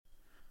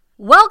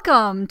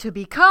Welcome to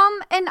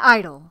Become an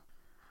Idol.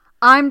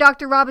 I'm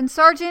Dr. Robin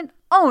Sargent,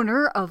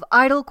 owner of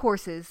Idol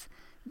Courses.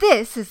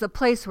 This is the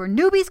place where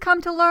newbies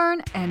come to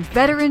learn and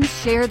veterans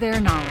share their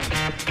knowledge.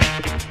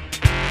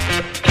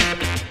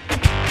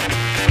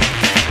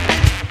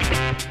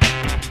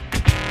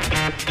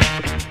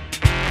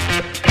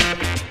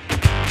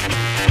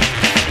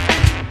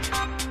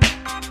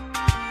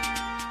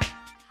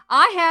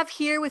 I have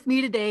here with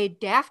me today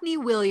Daphne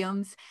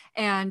Williams,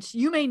 and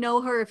you may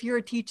know her if you're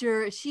a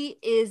teacher. She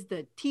is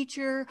the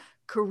teacher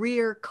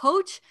career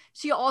coach.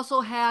 She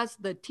also has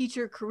the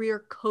teacher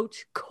career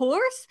coach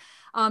course.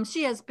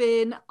 She has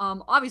been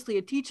obviously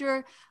a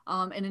teacher,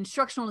 an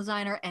instructional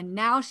designer, and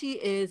now she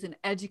is an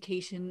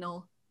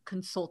educational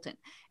consultant.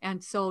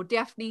 And so,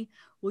 Daphne,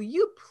 will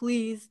you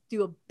please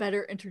do a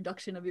better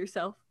introduction of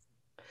yourself?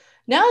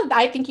 No,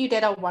 I think you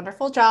did a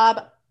wonderful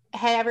job.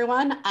 Hey,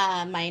 everyone.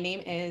 My name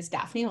is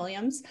Daphne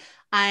Williams.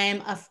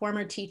 I'm a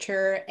former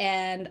teacher,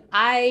 and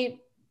I,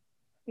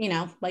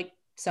 like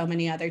so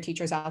many other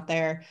teachers out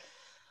there,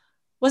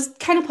 was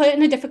kind of put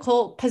in a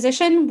difficult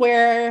position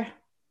where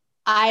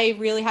I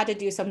really had to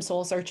do some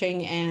soul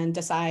searching and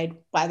decide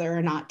whether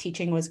or not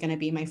teaching was going to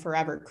be my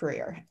forever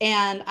career.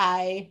 And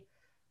I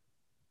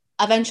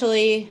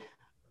eventually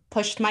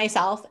pushed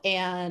myself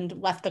and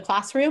left the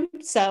classroom.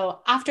 So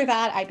after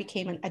that, I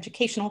became an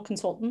educational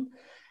consultant.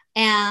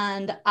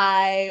 And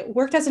I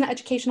worked as an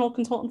educational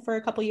consultant for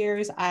a couple of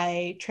years.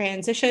 I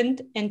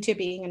transitioned into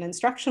being an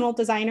instructional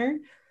designer.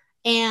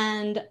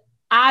 And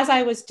as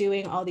I was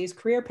doing all these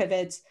career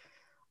pivots,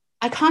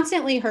 I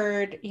constantly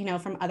heard,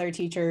 from other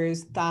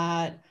teachers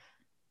that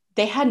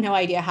they had no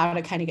idea how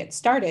to kind of get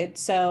started.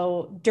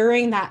 So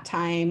during that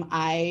time,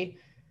 I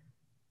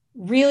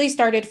really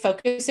started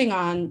focusing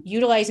on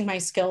utilizing my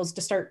skills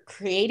to start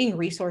creating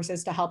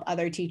resources to help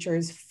other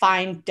teachers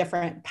find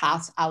different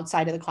paths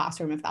outside of the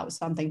classroom if that was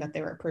something that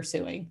they were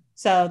pursuing.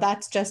 So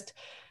that's just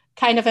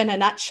kind of in a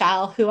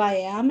nutshell who I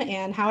am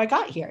and how I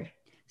got here.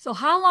 So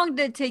how long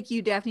did it take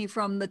you, Daphne,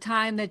 from the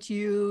time that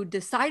you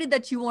decided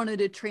that you wanted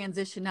to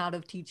transition out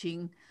of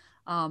teaching,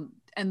 and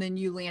then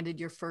you landed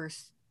your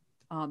first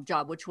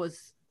job, which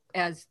was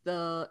as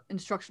the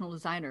instructional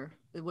designer?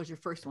 It was your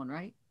first one,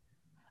 right?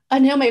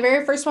 No, my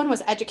very first one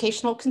was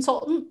educational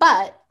consultant,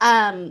 but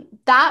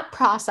that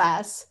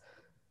process,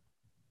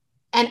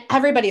 and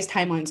everybody's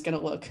timeline is going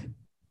to look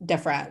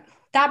different.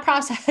 That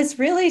process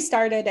really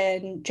started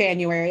in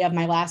January of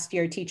my last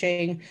year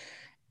teaching.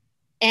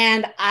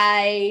 And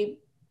I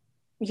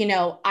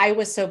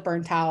was so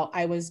burnt out.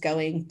 I was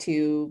going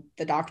to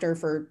the doctor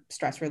for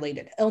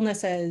stress-related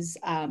illnesses.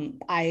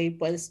 I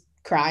was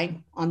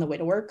crying on the way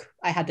to work.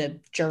 I had to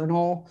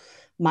journal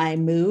my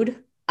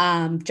mood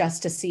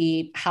just to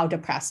see how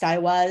depressed I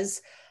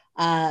was.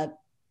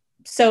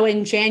 So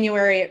in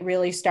January, it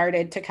really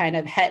started to kind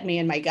of hit me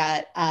in my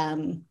gut.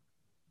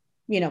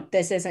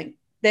 This isn't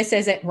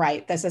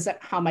right. This isn't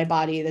how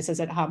this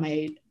isn't how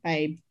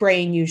my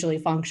brain usually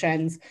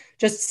functions.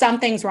 Just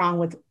something's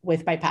wrong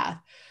with my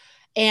path.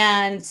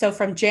 And so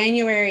from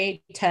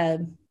January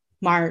to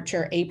March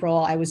or April,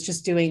 I was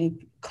just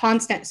doing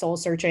constant soul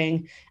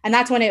searching. And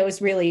that's when it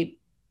was really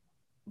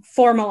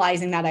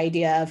formalizing that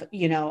idea of,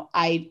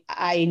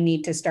 I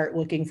need to start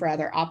looking for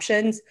other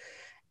options.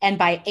 And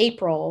by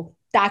April,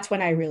 that's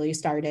when I really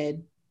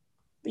started,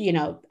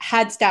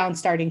 heads down,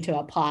 starting to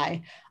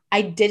apply.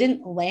 I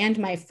didn't land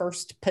my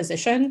first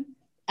position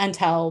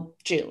until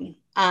June.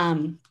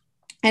 And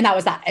that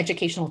was that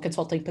educational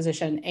consulting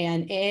position.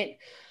 And it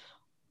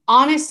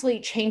honestly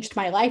changed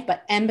my life.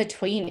 But in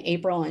between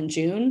April and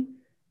June,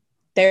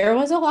 there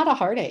was a lot of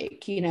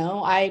heartache.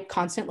 I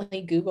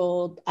constantly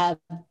Googled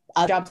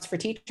jobs for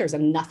teachers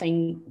and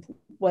nothing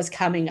was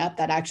coming up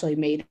that actually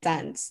made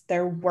sense.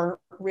 There weren't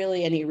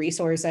really any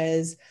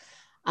resources.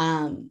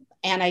 And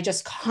I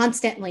just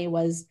constantly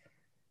was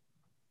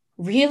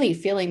really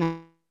feeling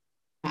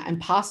that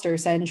imposter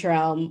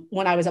syndrome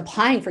when I was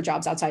applying for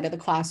jobs outside of the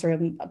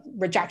classroom,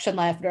 rejection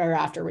letter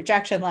after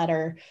rejection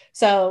letter.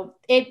 So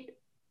it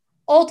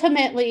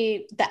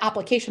ultimately, the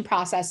application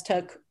process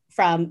took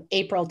from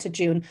April to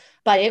June,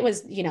 but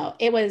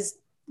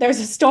there's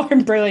a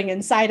storm brewing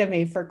inside of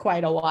me for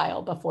quite a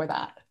while before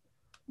that.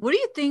 What do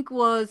you think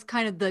was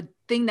kind of the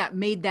thing that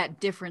made that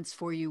difference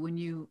for you when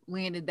you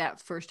landed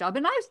that first job?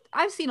 And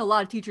I've seen a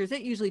lot of teachers,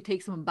 it usually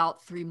takes them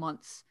about 3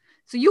 months.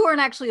 So you weren't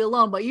actually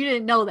alone, but you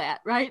didn't know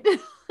that, right?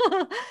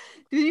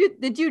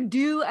 Did you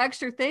do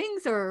extra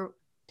things or?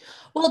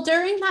 Well,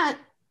 during that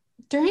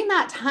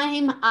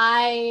time,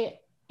 I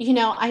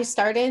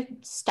started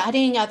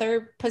studying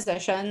other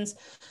positions,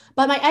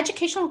 but my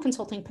educational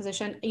consulting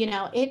position,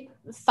 it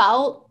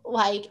felt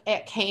like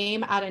it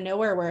came out of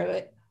nowhere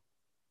where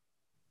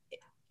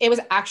it was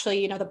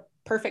actually, the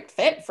perfect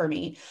fit for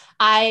me.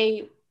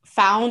 I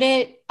found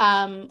it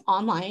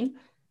online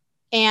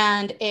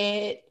and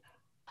it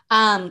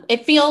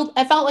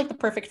felt like the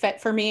perfect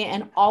fit for me.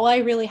 And all I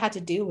really had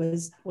to do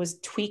was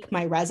tweak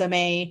my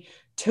resume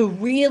to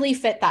really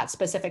fit that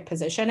specific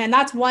position. And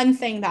that's one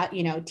thing that,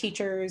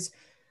 teachers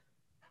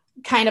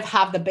kind of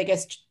have the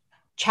biggest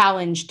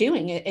challenge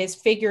doing it is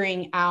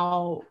figuring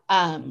out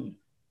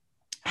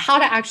how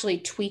to actually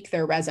tweak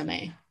their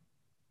resume.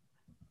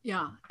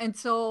 Yeah. And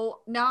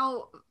so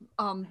now,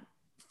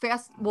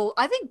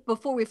 I think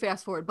before we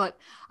fast forward, but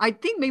I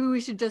think maybe we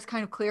should just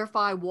kind of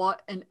clarify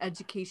what an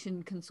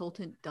education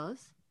consultant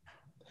does.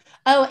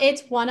 Oh,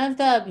 it's one of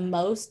the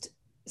most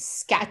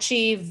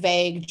sketchy,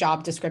 vague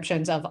job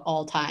descriptions of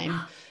all time.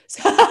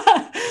 So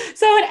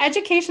an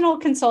educational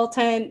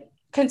consultant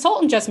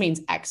just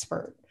means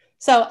expert.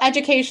 So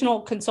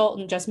educational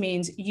consultant just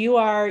means you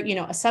are,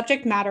 a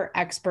subject matter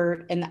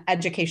expert in the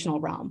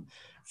educational realm.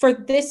 For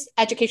this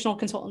educational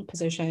consultant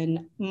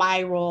position,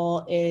 my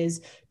role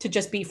is to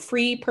just be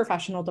free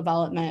professional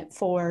development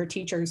for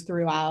teachers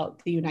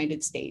throughout the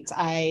United States.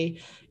 I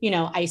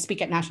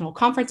speak at national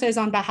conferences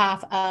on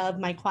behalf of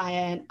my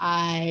client.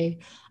 I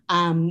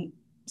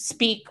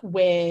speak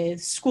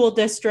with school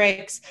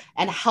districts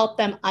and help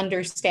them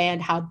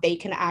understand how they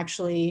can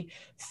actually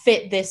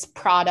fit this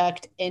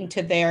product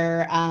into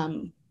their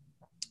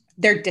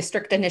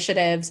district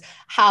initiatives,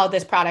 how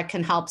this product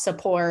can help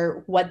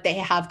support what they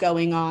have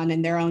going on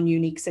in their own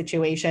unique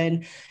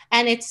situation.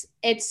 And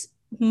it's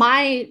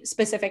my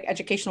specific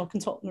educational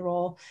consultant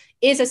role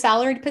is a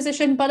salaried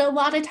position, but a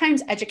lot of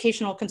times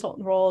educational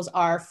consultant roles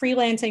are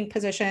freelancing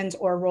positions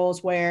or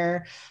roles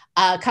where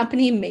a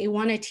company may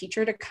want a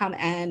teacher to come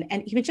in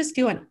and even just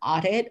do an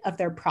audit of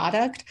their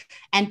product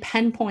and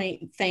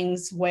pinpoint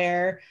things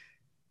where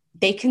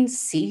they can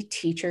see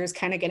teachers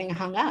kind of getting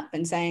hung up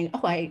and saying,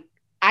 oh,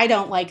 I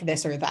don't like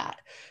this or that.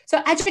 So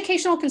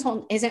educational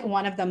consultant isn't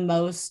one of the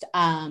most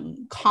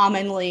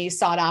commonly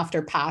sought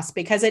after paths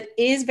because it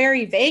is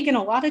very vague. And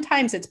a lot of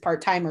times it's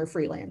part-time or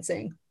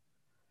freelancing.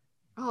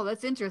 Oh,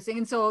 that's interesting.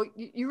 And so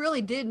you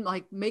really did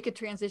like make a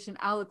transition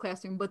out of the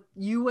classroom, but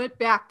you went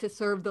back to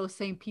serve those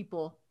same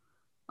people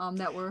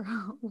that were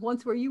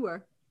once where you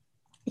were.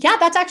 Yeah,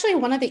 that's actually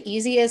one of the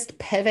easiest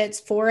pivots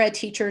for a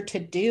teacher to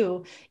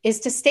do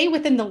is to stay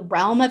within the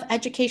realm of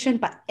education,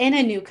 but in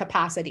a new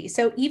capacity.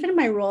 So even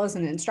my role as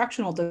an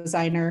instructional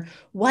designer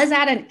was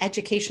at an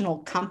educational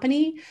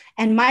company,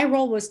 and my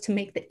role was to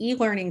make the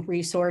e-learning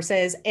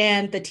resources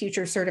and the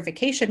teacher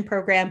certification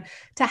program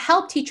to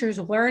help teachers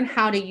learn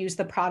how to use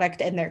the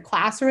product in their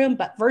classroom,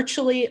 but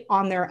virtually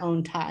on their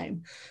own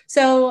time.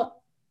 So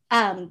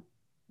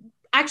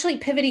actually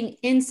pivoting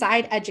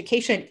inside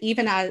education,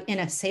 even in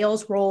a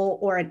sales role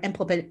or an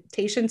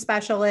implementation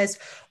specialist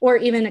or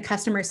even a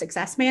customer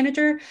success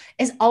manager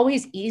is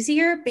always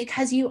easier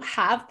because you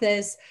have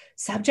this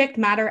subject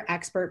matter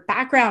expert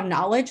background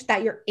knowledge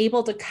that you're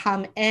able to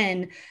come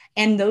in,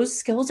 and those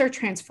skills are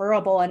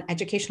transferable, and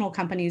educational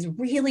companies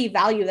really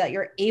value that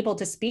you're able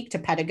to speak to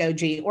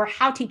pedagogy or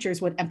how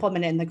teachers would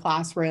implement it in the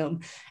classroom.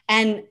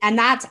 And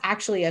that's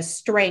actually a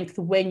strength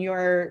when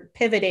you're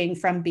pivoting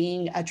from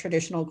being a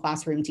traditional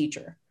classroom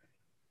teacher.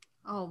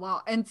 Oh,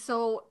 wow. And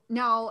so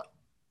now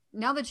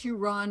that you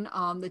run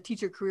the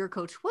teacher career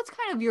coach, what's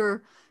kind of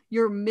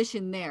your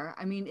mission there?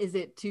 I mean, is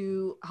it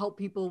to help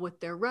people with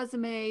their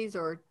resumes,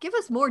 or give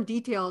us more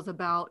details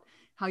about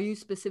how you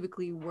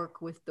specifically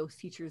work with those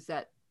teachers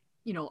that,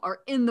 are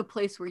in the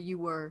place where you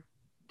were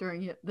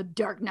during the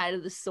dark night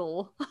of the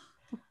soul?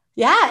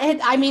 Yeah,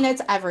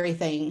 it's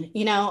everything,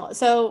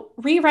 So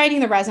rewriting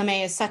the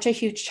resume is such a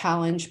huge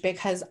challenge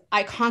because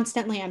I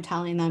constantly am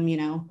telling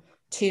them,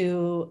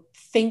 to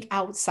think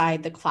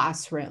outside the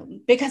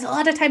classroom, because a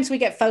lot of times we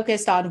get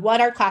focused on what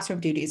our classroom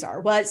duties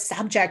are, what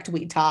subject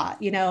we taught.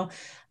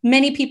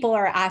 Many people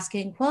are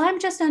asking, well,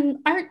 I'm just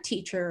an art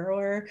teacher,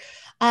 or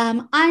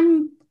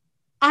I'm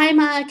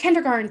a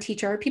kindergarten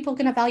teacher. Are people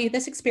going to value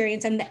this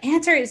experience? And the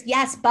answer is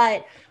yes,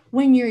 but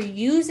when you're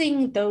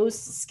using those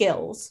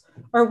skills,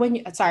 or let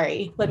me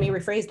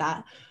rephrase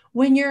that.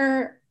 When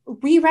you're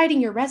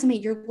rewriting your resume,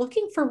 you're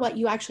looking for what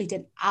you actually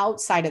did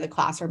outside of the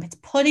classroom. It's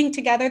putting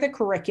together the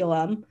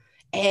curriculum.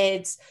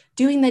 It's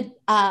doing the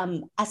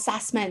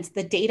assessments,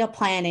 the data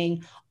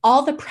planning,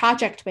 all the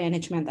project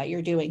management that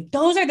you're doing.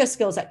 Those are the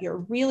skills that you're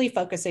really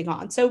focusing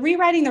on. So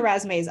rewriting the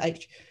resume is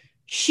like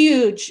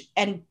huge,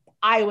 and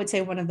I would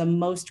say one of the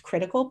most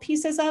critical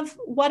pieces of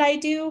what I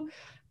do.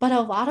 But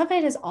a lot of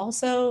it is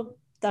also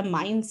the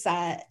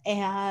mindset.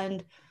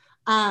 And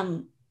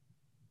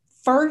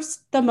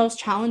first, the most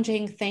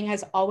challenging thing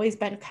has always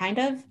been kind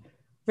of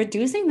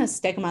reducing the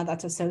stigma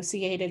that's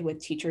associated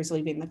with teachers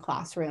leaving the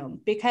classroom,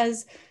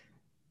 because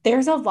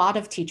there's a lot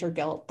of teacher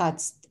guilt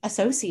that's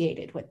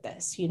associated with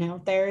this.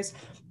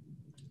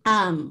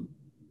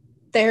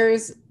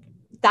 There's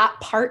that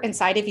part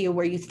inside of you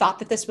where you thought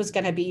that this was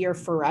going to be your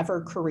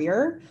forever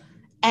career.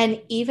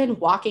 And even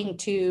walking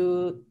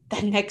to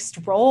the next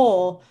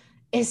role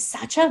is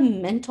such a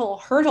mental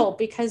hurdle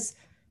because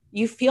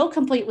you feel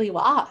completely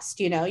lost.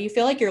 You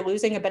feel like you're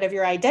losing a bit of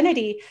your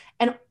identity,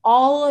 and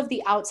all of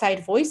the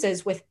outside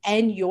voices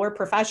within your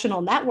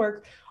professional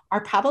network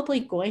are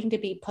probably going to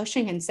be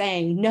pushing and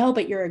saying, no,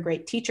 but you're a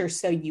great teacher,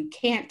 so you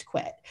can't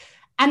quit.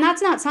 And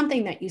that's not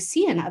something that you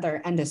see in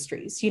other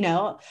industries.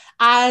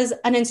 As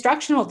an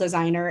instructional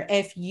designer,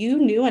 if you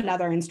knew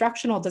another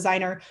instructional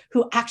designer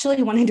who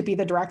actually wanted to be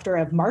the director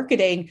of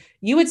marketing,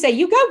 you would say,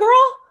 you go,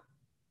 girl.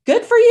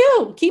 good for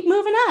you, keep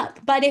moving up.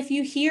 But if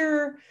you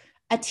hear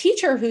a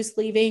teacher who's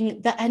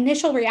leaving, the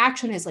initial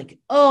reaction is like,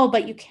 oh,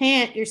 but you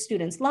can't, your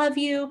students love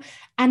you.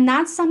 And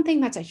that's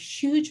something that's a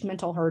huge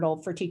mental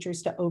hurdle for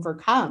teachers to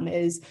overcome,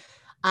 is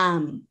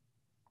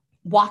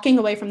walking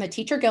away from the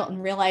teacher guilt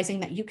and realizing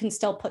that you can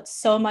still put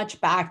so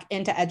much back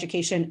into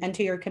education,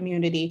 into your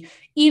community,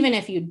 even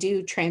if you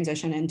do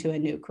transition into a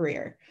new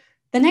career.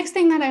 The next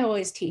thing that I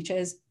always teach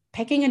is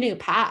picking a new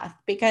path,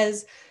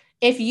 because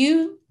if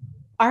you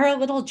are a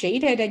little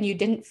jaded and you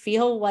didn't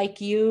feel like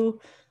you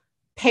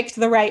picked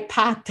the right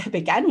path to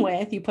begin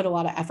with, you put a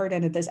lot of effort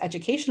into this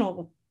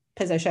educational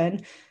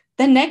position,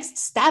 the next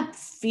step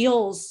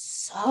feels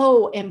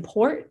so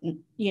important,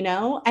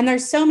 and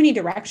there's so many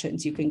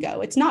directions you can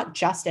go. It's not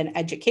just in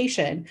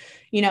education.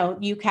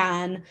 You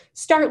can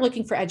start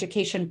looking for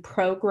education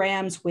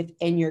programs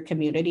within your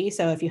community.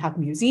 So if you have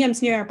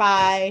museums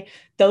nearby,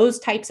 those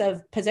types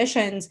of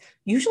positions,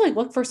 usually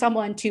look for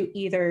someone to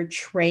either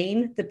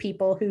train the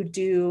people who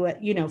do,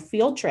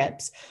 field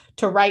trips,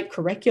 to write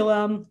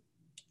curriculum,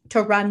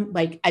 to run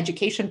like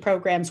education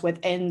programs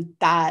within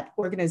that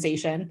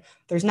organization.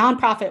 There's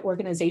nonprofit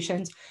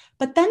organizations,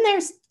 but then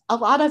there's a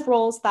lot of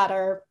roles that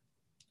are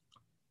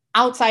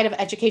outside of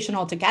education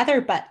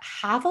altogether, but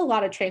have a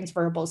lot of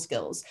transferable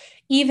skills.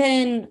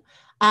 Even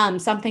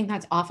something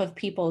that's off of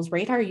people's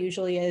radar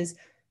usually is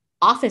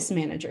office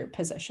manager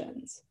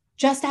positions,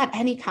 just at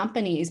any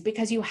companies,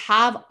 because you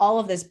have all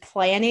of this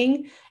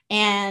planning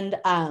and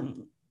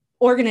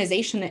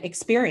organization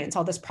experience,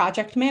 all this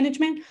project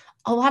management.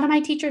 A lot of my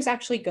teachers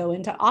actually go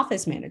into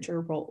office manager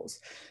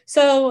roles.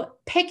 So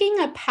picking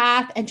a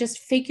path and just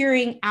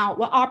figuring out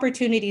what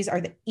opportunities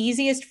are the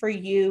easiest for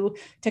you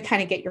to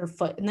kind of get your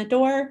foot in the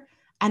door.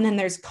 And then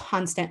there's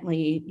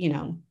constantly,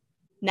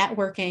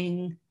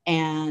 networking.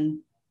 And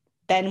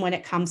then when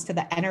it comes to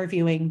the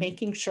interviewing,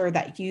 making sure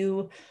that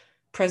you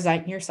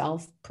present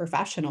yourself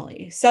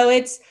professionally. So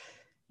it's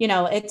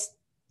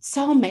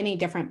so many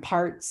different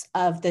parts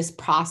of this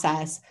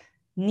process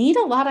need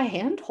a lot of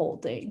hand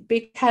holding,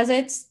 because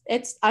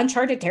it's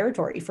uncharted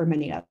territory for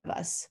many of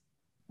us.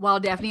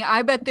 Well, Daphne,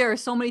 I bet there are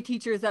so many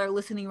teachers that are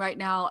listening right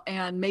now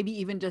and maybe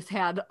even just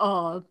had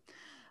a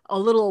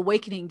little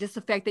awakening. Just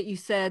the fact that you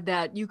said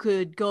that you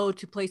could go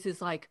to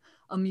places like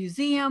a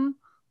museum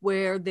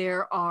where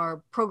there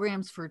are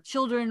programs for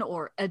children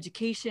or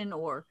education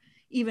or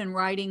even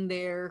writing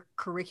their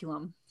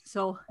curriculum.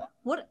 So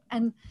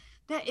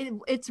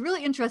it's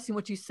really interesting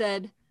what you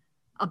said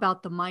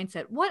about the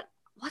mindset.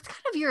 What's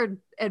kind of your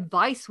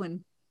advice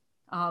when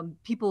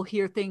people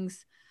hear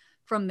things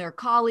from their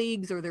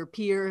colleagues or their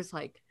peers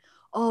like,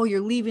 oh, you're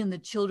leaving the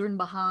children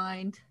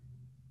behind?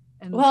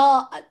 And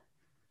Well,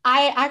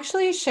 I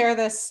actually share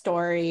this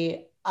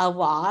story a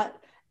lot,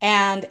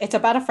 and it's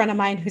about a friend of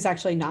mine who's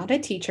actually not a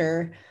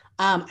teacher.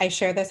 I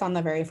share this on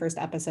the very first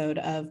episode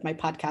of my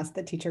podcast,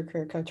 the Teacher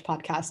Career Coach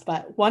podcast.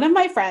 But one of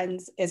my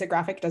friends is a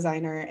graphic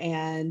designer,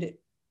 and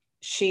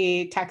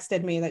she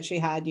texted me that she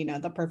had,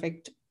 the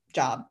perfect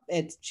job.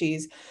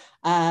 She's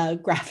a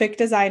graphic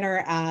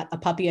designer at a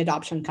puppy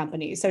adoption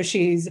company. So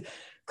she's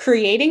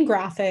creating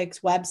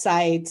graphics,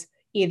 websites,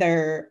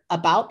 either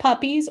about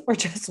puppies or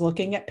just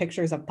looking at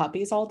pictures of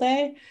puppies all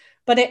day.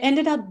 But it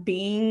ended up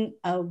being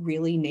a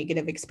really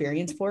negative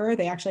experience for her.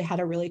 They actually had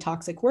a really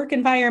toxic work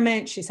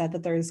environment. She said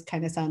that there's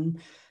kind of some,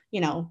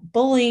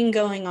 bullying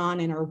going on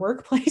in her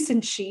workplace,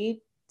 and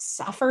she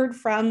suffered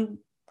from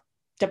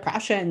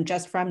depression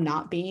just from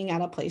not being at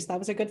a place that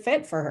was a good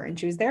fit for her. And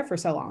she was there for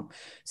so long.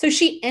 So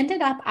she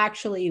ended up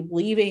actually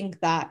leaving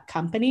that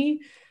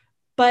company.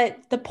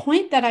 But the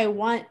point that I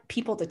want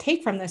people to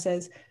take from this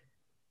is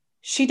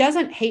she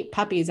doesn't hate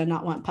puppies and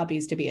not want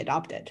puppies to be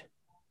adopted.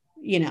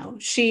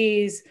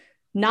 She's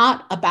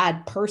not a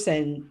bad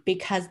person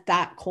because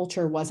that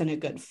culture wasn't a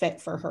good fit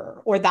for her,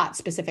 or that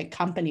specific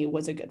company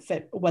wasn't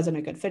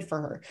a good fit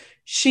for her.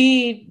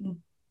 She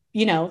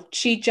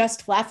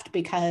just left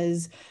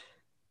because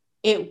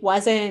it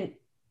wasn't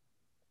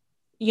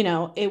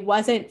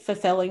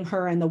fulfilling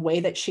her in the way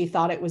that she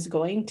thought it was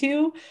going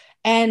to.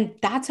 And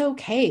that's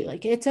okay.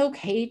 Like, it's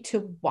okay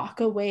to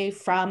walk away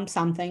from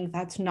something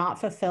that's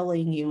not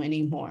fulfilling you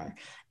anymore.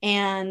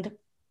 And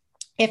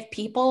if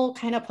people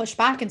kind of push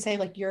back and say,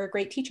 like, you're a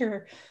great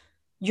teacher,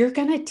 you're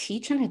going to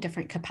teach in a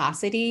different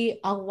capacity.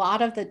 A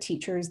lot of the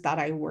teachers that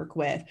I work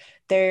with,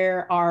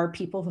 there are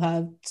people who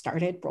have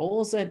started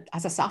roles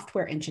as a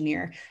software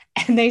engineer,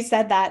 and they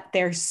said that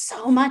they're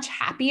so much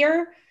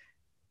happier.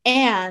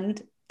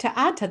 And to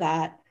add to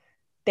that,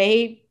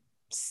 they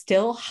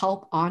still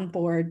help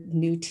onboard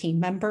new team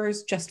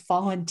members, just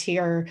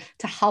volunteer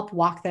to help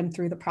walk them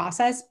through the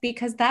process,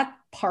 because that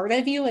part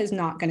of you is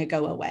not going to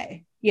go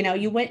away.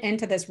 You went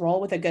into this role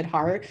with a good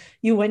heart.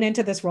 You went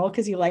into this role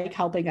because you like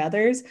helping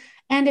others.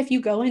 And if you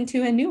go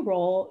into a new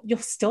role, you'll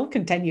still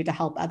continue to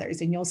help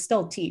others and you'll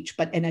still teach,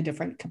 but in a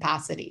different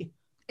capacity.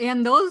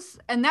 and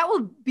that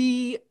will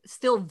be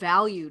still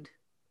valued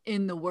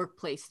in the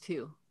workplace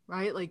too,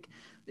 right? Like,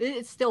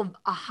 it's still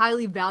a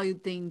highly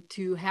valued thing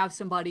to have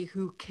somebody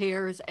who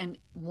cares and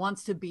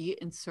wants to be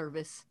in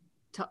service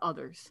to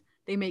others.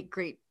 They make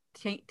great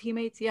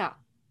teammates? Yeah.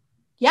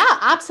 Yeah,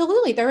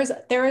 absolutely.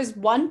 There is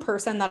one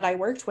person that I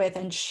worked with,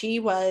 and she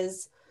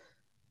was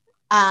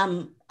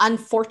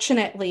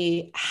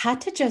unfortunately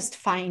had to just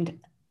find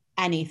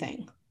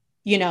anything.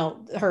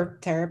 Her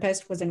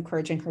therapist was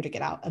encouraging her to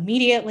get out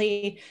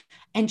immediately.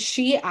 And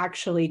she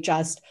actually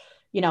just,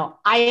 I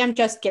am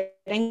just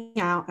getting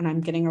out and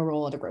I'm getting a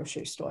role at a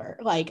grocery store.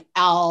 Like,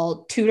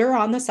 I'll tutor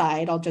on the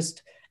side.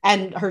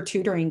 And her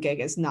tutoring gig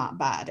is not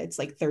bad. It's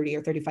like $30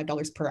 or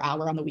 $35 per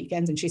hour on the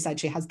weekends. And she said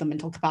she has the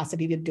mental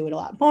capacity to do it a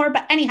lot more.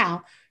 But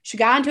anyhow, she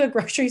got into a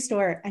grocery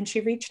store and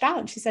she reached out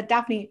and she said,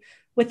 Daphne,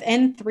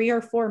 within 3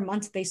 or 4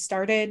 months, they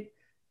started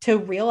to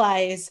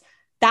realize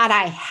that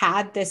I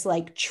had this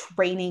like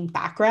training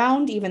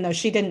background, even though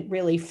she didn't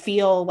really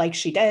feel like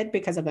she did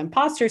because of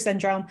imposter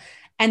syndrome.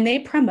 And they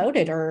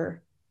promoted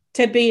her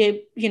to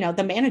be,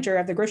 the manager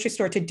of the grocery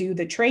store to do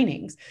the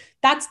trainings.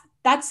 That's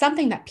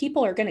something that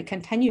people are going to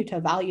continue to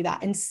value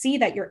that and see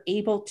that you're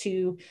able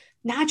to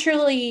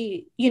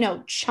naturally,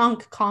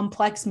 chunk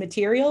complex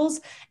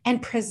materials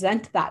and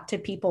present that to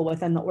people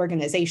within the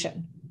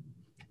organization.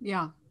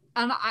 Yeah.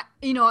 And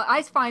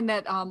I find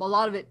that a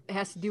lot of it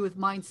has to do with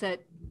mindset,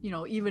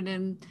 even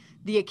in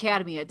the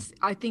academy.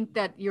 I think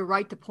that you're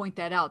right to point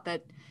that out,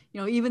 that,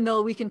 even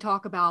though we can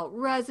talk about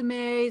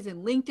resumes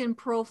and LinkedIn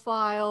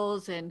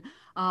profiles and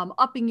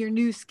upping your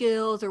new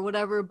skills or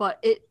whatever, but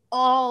it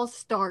all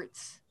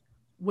starts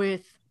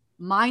with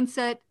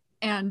mindset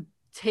and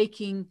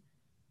taking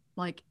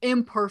like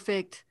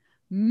imperfect,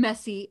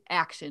 messy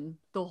action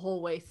the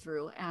whole way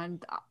through.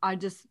 And I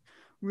just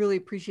really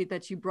appreciate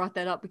that you brought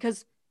that up,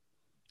 because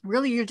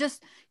really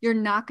you're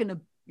not going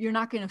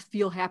to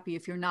feel happy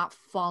if you're not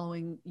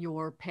following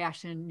your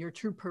passion, your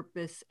true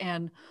purpose,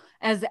 and,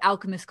 as The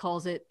Alchemist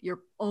calls it,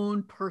 your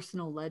own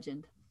personal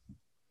legend.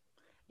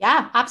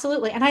 Yeah,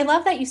 absolutely. And I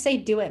love that you say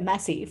do it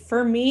messy.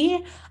 For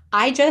me,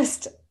 I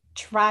just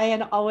try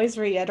and always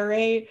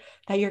reiterate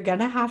that you're going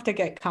to have to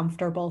get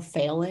comfortable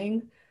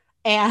failing.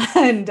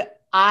 And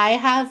I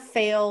have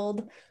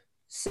failed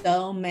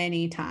so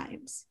many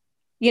times.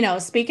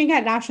 Speaking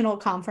at national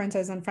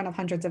conferences in front of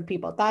hundreds of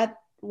people, that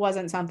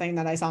wasn't something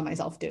that I saw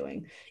myself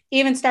doing.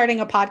 Even starting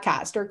a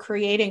podcast or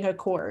creating a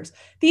course.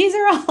 These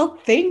are all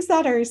things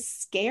that are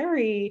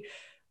scary,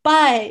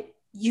 but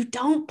you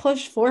don't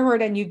push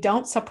forward and you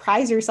don't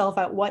surprise yourself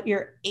at what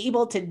you're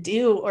able to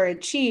do or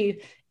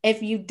achieve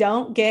if you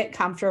don't get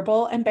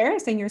comfortable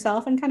embarrassing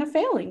yourself and kind of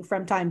failing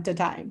from time to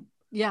time.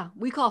 Yeah,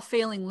 we call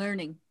failing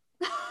learning.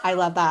 I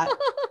love that.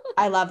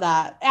 I love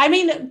that. I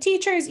mean,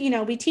 teachers,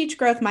 we teach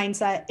growth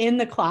mindset in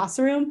the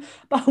classroom,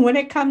 but when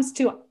it comes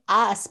to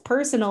us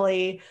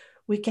personally,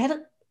 we get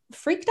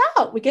freaked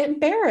out, we get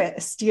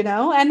embarrassed,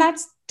 and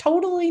that's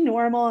totally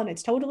normal and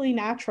it's totally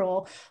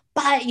natural,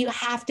 but you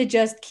have to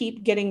just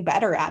keep getting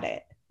better at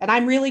it. And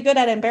I'm really good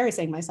at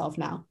embarrassing myself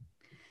now.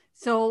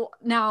 So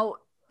now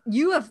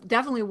you have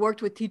definitely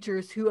worked with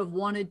teachers who have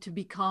wanted to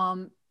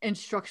become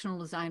instructional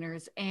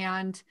designers.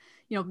 And,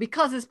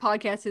 because this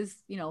podcast has,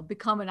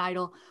 become an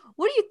idol,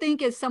 what do you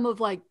think is some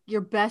of like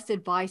your best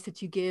advice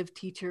that you give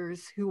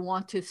teachers who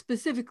want to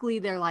specifically,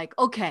 they're like,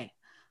 okay,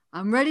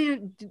 I'm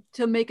ready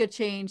to make a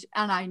change.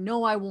 And I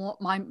know I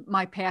want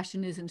my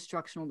passion is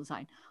instructional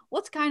design.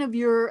 What's kind of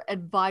your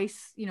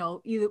advice,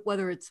 either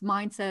whether it's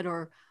mindset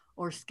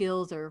or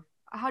skills, or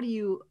how do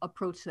you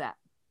approach that?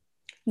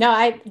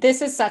 No,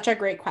 this is such a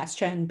great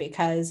question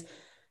because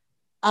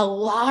a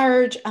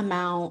large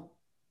amount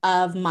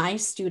of my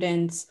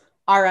students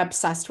are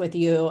obsessed with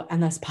you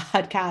and this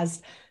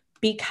podcast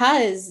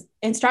because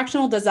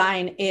instructional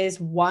design is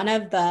one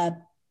of the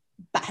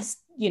best,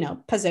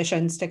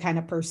 positions to kind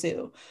of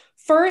pursue.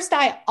 First,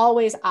 I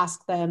always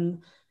ask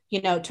them,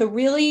 to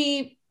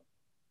really,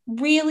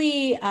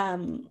 really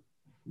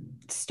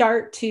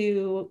start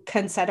to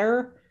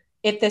consider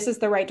if this is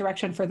the right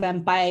direction for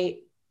them by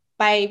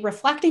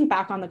reflecting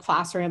back on the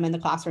classroom and the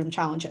classroom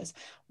challenges.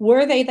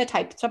 Were they the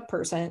types of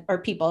person or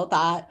people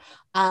that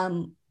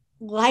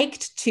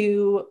liked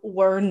to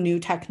learn new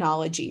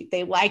technology?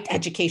 They liked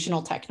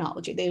educational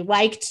technology. They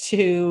liked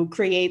to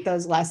create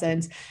those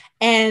lessons.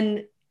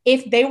 And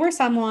if they were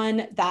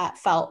someone that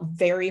felt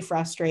very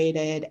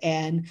frustrated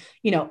and,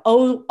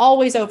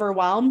 always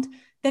overwhelmed,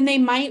 then they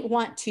might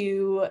want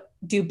to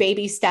do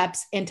baby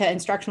steps into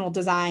instructional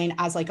design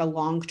as like a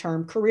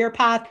long-term career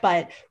path.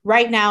 But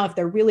right now, if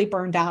they're really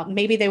burned out,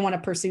 maybe they want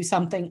to pursue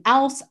something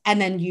else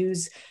and then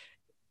use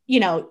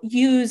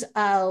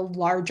a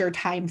larger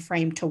time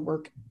frame to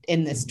work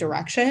in this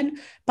direction.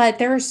 But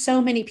there are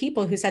so many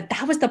people who said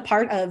that was the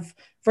part of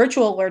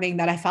virtual learning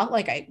that I felt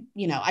like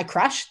I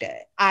crushed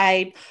it.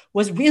 I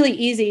was really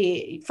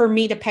easy for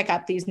me to pick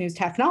up these new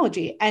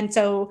technology. And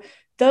so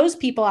those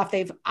people,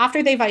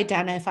 after they've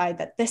identified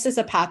that this is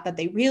a path that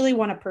they really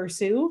want to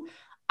pursue,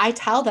 I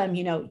tell them,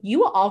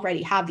 you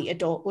already have the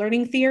adult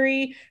learning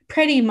theory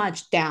pretty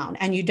much down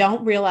and you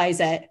don't realize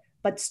it,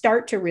 but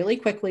start to really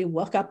quickly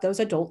look up those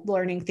adult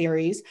learning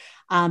theories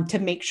to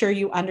make sure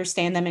you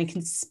understand them and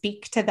can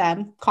speak to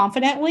them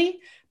confidently.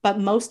 But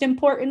most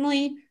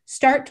importantly,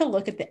 start to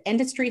look at the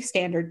industry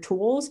standard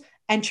tools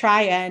and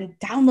try and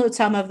download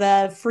some of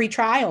the free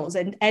trials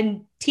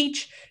and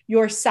teach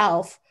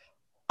yourself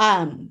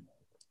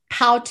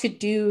how to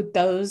do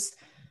those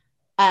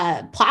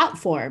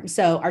platforms.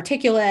 So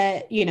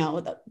Articulate,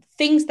 the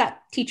things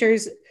that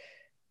teachers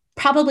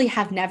probably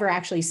have never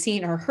actually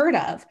seen or heard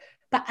of.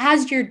 But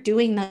as you're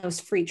doing those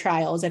free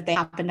trials, if they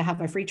happen to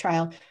have a free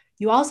trial,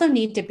 you also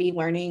need to be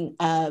learning,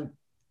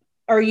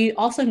 or you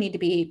also need to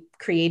be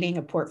creating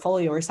a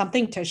portfolio or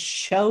something to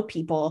show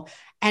people,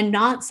 and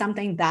not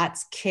something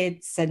that's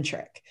kid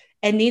centric.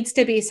 It needs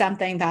to be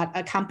something that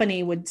a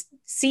company would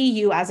see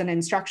you as an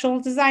instructional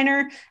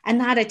designer and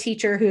not a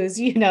teacher who's,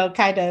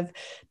 kind of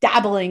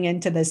dabbling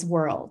into this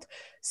world.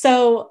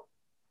 So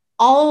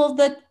all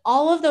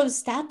of those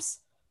steps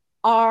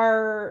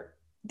are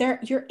there.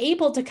 You're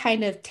able to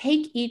kind of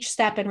take each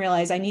step and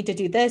realize, I need to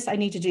do this, I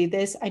need to do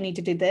this, I need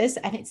to do this.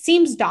 And it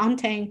seems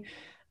daunting,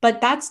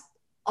 but that's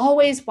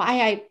always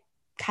why I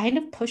kind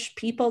of push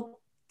people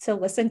to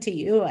listen to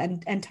you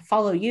and to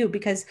follow you,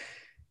 because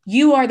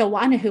you are the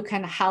one who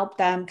can help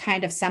them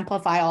kind of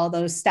simplify all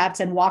those steps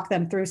and walk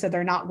them through so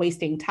they're not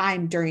wasting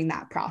time during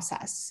that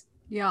process.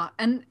 Yeah.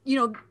 And,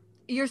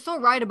 you're so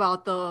right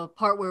about the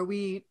part where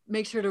we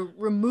make sure to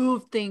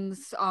remove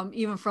things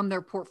even from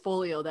their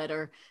portfolio that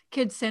are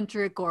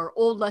kid-centric or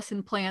old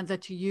lesson plans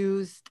that you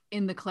used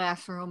in the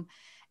classroom.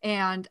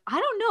 And I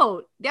don't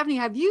know, Daphne,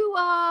 have you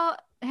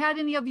had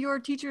any of your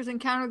teachers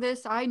encounter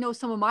this? I know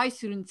some of my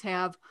students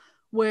have,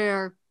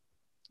 where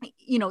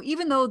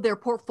even though their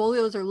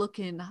portfolios are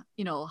looking,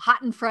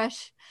 hot and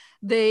fresh,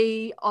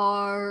 they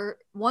are,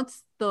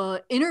 once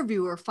the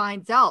interviewer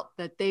finds out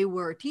that they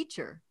were a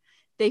teacher,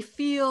 they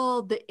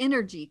feel the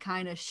energy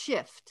kind of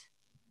shift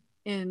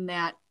in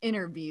that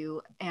interview,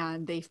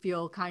 and they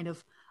feel kind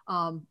of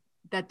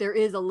that there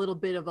is a little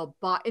bit of a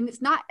bias, and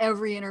it's not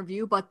every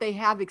interview, but they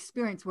have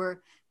experience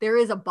where there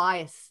is a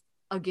bias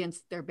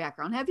against their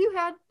background. Have you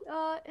had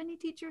any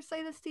teachers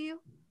say this to you?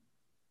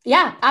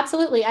 Yeah,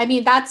 absolutely. I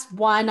mean, that's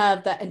one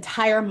of the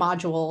entire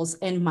modules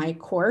in my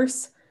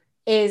course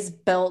is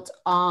built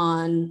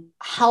on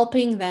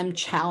helping them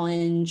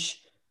challenge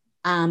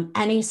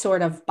any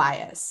sort of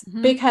bias.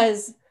 Mm-hmm.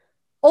 Because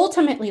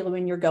ultimately,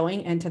 when you're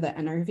going into the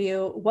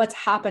interview, what's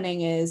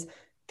happening is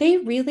they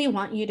really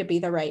want you to be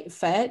the right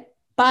fit.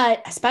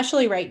 But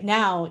especially right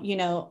now,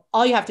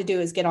 all you have to do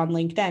is get on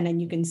LinkedIn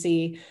and you can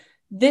see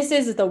this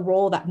is the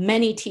role that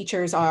many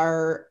teachers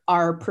are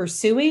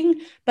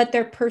pursuing, but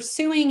they're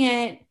pursuing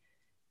it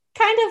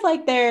kind of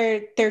like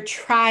they're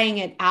trying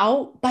it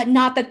out, but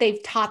not that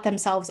they've taught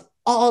themselves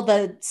all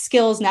the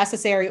skills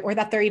necessary or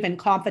that they're even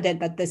confident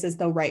that this is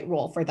the right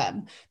role for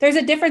them. There's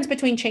a difference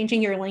between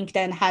changing your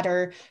LinkedIn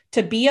header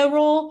to be a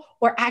role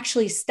or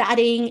actually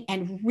studying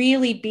and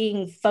really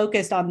being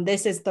focused on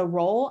this is the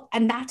role.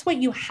 And that's what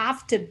you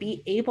have to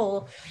be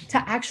able to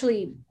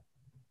actually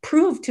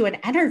prove to an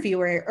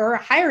interviewer or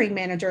a hiring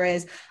manager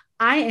is,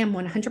 I am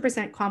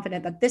 100%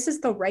 confident that this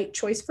is the right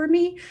choice for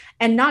me.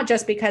 And not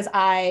just because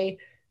I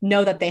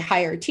know that they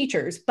hire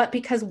teachers, but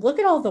because look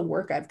at all the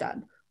work I've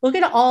done. Look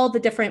at all the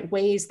different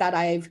ways that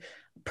I've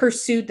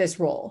pursued this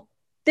role.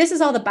 This is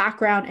all the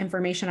background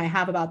information I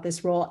have about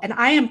this role. And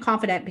I am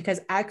confident because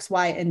X,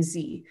 Y, and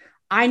Z.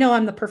 I know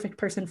I'm the perfect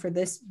person for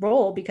this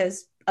role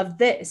because of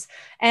this.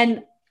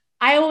 And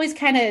I always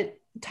kind of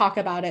talk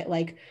about it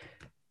like,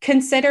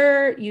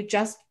 consider you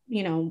just,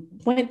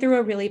 went through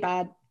a really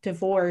bad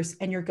divorce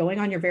and you're going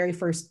on your very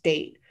first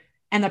date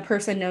and the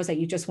person knows that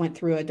you just went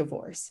through a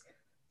divorce.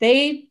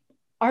 They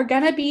are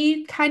going to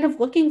be kind of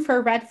looking for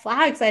red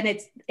flags. And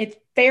it's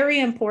very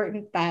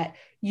important that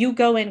you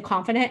go in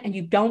confident and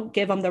you don't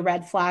give them the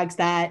red flags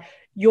that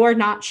you're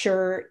not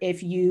sure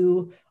if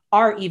you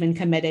are even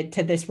committed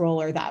to this role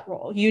or that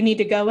role. You need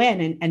to go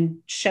in and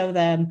show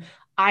them,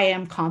 I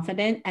am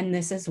confident and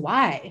this is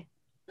why.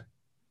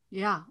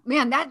 Yeah,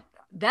 man,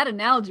 that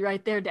analogy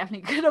right there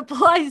definitely could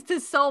applies to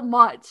so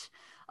much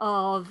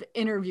of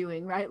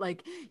interviewing, right?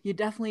 Like you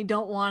definitely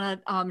don't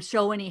want to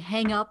show any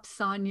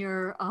hangups on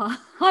your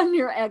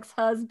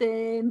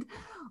ex-husband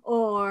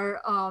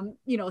or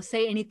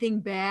say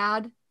anything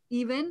bad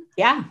even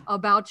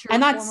about your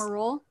former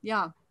role.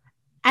 Yeah.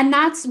 And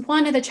that's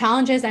one of the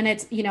challenges. And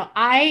it's,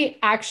 I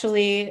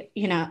actually,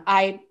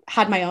 I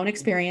had my own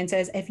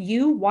experiences. If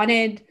you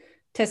wanted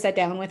to sit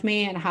down with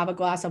me and have a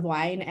glass of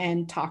wine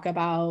and talk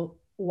about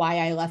why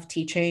I left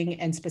teaching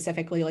and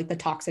specifically like the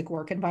toxic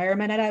work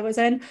environment that I was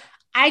in,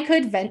 I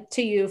could vent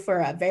to you for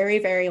a very,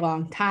 very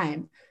long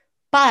time.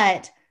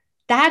 But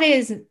that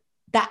is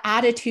the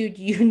attitude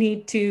you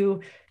need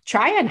to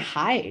try and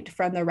hide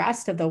from the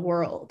rest of the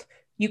world.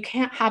 You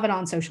can't have it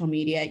on social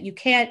media. You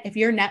can't, if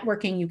you're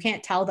networking, you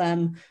can't tell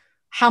them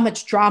how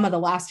much drama the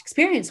last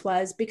experience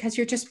was because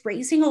you're just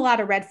raising a lot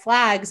of red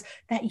flags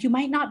that you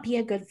might not be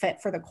a good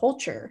fit for the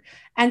culture.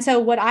 And so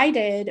what I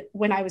did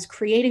when I was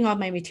creating all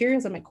my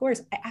materials in my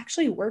course, I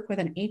actually worked with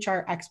an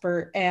HR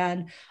expert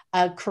and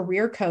a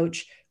career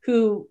coach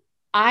who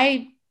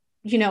I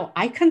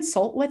I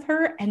consult with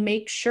her and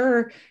make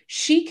sure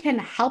she can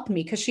help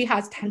me because she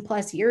has 10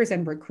 plus years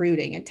in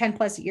recruiting and 10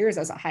 plus years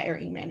as a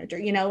hiring manager.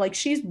 Like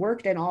she's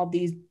worked in all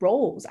these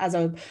roles as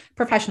a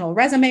professional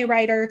resume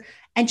writer,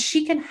 and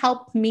she can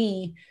help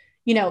me,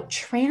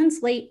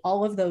 translate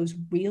all of those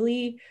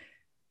really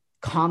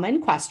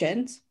common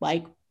questions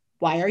like,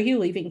 why are you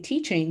leaving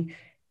teaching,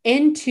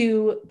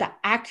 into the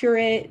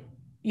accurate,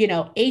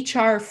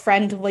 HR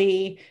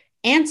friendly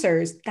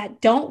answers that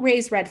don't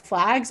raise red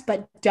flags,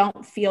 but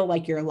don't feel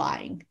like you're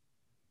lying.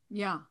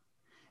 Yeah.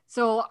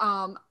 So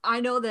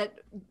I know that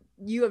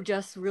you have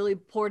just really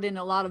poured in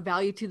a lot of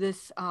value to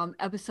this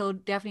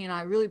episode, Daphne, and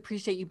I really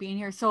appreciate you being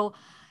here. So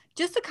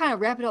just to kind of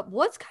wrap it up,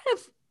 what's kind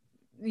of,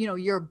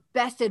 your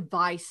best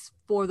advice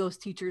for those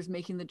teachers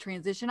making the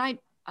transition? I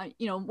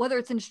whether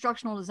it's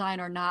instructional design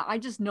or not, I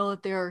just know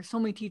that there are so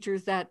many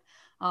teachers that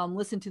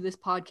listen to this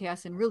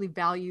podcast and really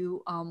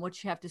value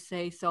what you have to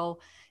say. So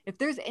if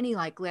there's any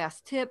like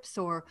last tips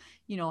or,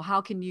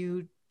 how can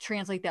you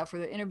translate that for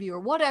the interview or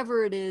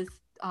whatever it is,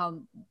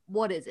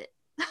 what is it?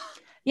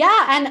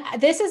 Yeah.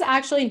 And this is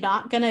actually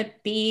not going to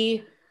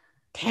be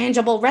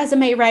tangible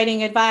resume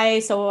writing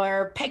advice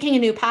or picking a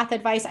new path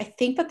advice. I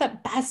think that the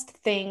best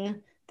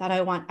thing that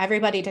I want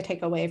everybody to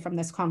take away from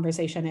this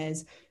conversation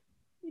is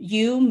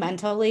you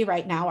mentally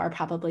right now are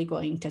probably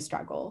going to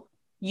struggle.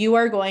 You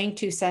are going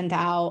to send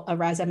out a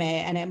resume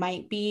and it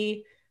might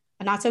be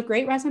a not so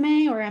great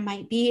resume or it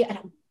might be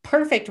a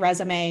perfect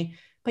resume,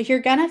 but you're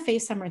going to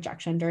face some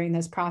rejection during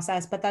this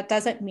process. But that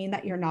doesn't mean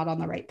that you're not on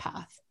the right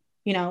path.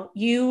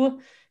 You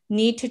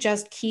need to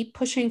just keep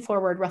pushing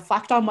forward,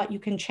 reflect on what you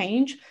can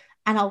change.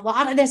 And a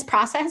lot of this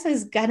process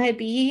is going to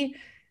be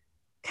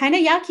kind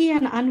of yucky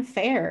and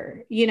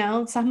unfair.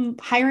 Some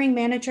hiring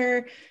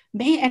manager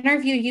may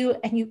interview you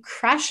and you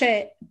crush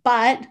it,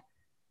 but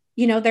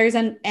there's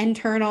an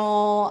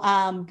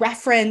internal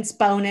reference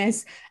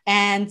bonus,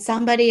 and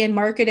somebody in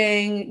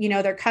marketing,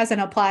 their cousin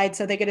applied,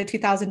 so they get a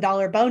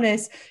 $2,000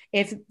 bonus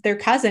if their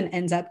cousin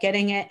ends up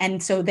getting it.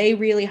 And so they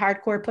really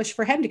hardcore push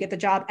for him to get the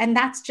job. And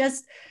that's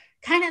just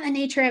kind of the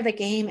nature of the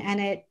game. And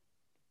it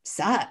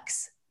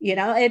sucks.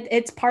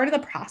 It's part of the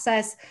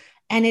process,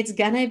 and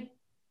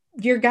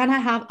you're gonna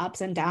have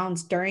ups and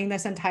downs during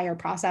this entire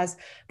process.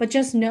 But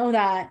just know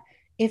that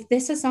if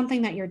this is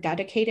something that you're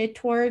dedicated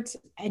towards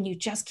and you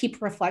just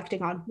keep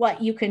reflecting on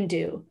what you can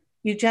do,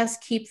 you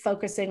just keep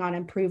focusing on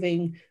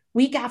improving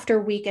week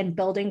after week and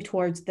building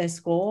towards this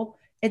goal,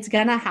 it's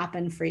going to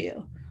happen for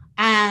you.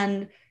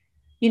 And,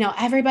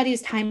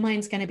 everybody's timeline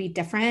is going to be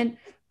different.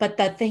 But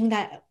the thing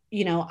that,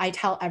 I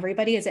tell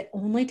everybody is it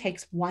only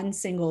takes one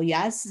single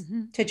yes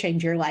to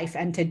change your life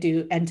and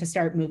to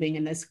start moving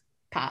in this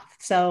path.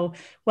 So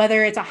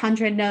whether it's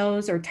 100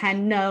 no's or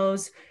 10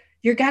 no's,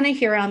 you're going to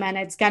hear them and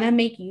it's going to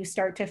make you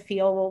start to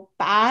feel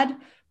bad,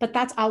 but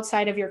that's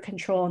outside of your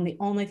control. And the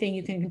only thing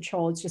you can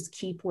control is just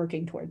keep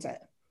working towards it.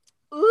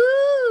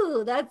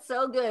 Ooh, that's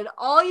so good.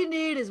 All you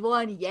need is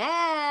one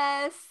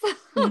yes.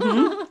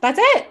 That's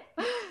it.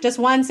 Just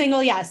one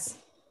single yes.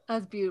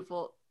 That's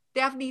beautiful.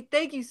 Daphne,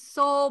 thank you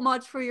so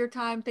much for your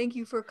time. Thank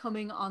you for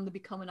coming on the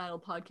Become an Idol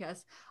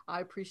podcast. I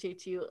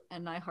appreciate you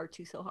and I heart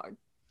you so hard.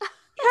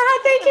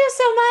 Yeah, thank you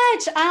so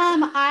much.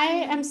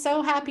 I am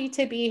so happy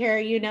to be here.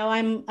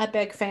 I'm a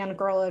big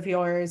fangirl of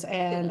yours,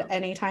 and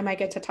anytime I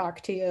get to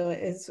talk to you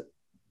is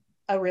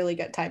a really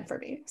good time for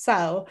me.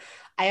 So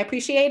I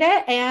appreciate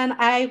it, and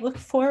I look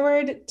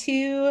forward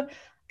to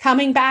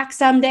coming back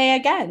someday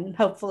again,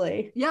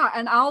 hopefully. Yeah,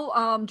 and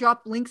I'll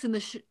drop links in the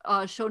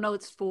show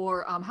notes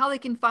for how they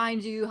can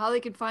find you, how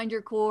they can find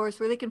your course,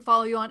 where they can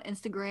follow you on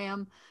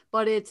Instagram,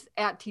 but it's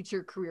at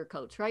Teacher Career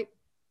Coach, right?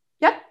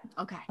 Yep.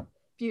 Okay.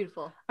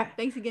 Beautiful.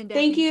 Thanks again,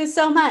 Daphne. Thank you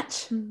so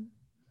much.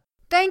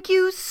 Thank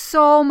you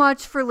so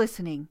much for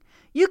listening.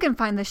 You can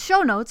find the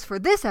show notes for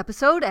this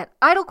episode at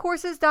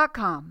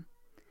idolcourses.com.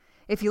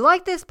 If you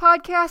like this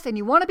podcast and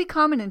you want to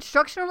become an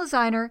instructional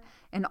designer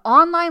and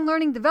online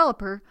learning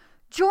developer,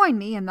 join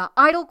me in the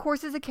Idol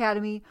Courses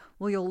Academy,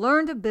 where you'll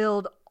learn to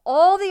build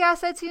all the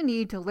assets you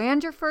need to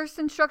land your first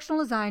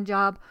instructional design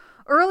job,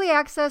 early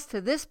access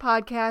to this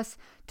podcast,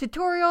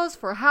 tutorials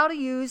for how to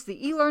use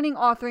the e-learning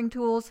authoring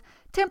tools,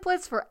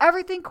 templates for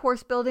everything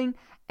course building,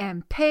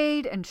 and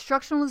paid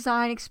instructional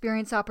design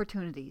experience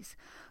opportunities.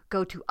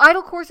 Go to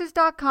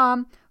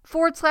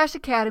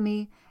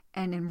idolcourses.com/academy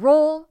and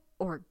enroll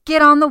or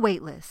get on the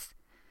wait list.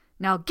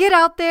 Now get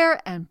out there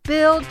and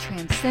build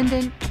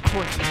transcendent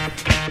courses.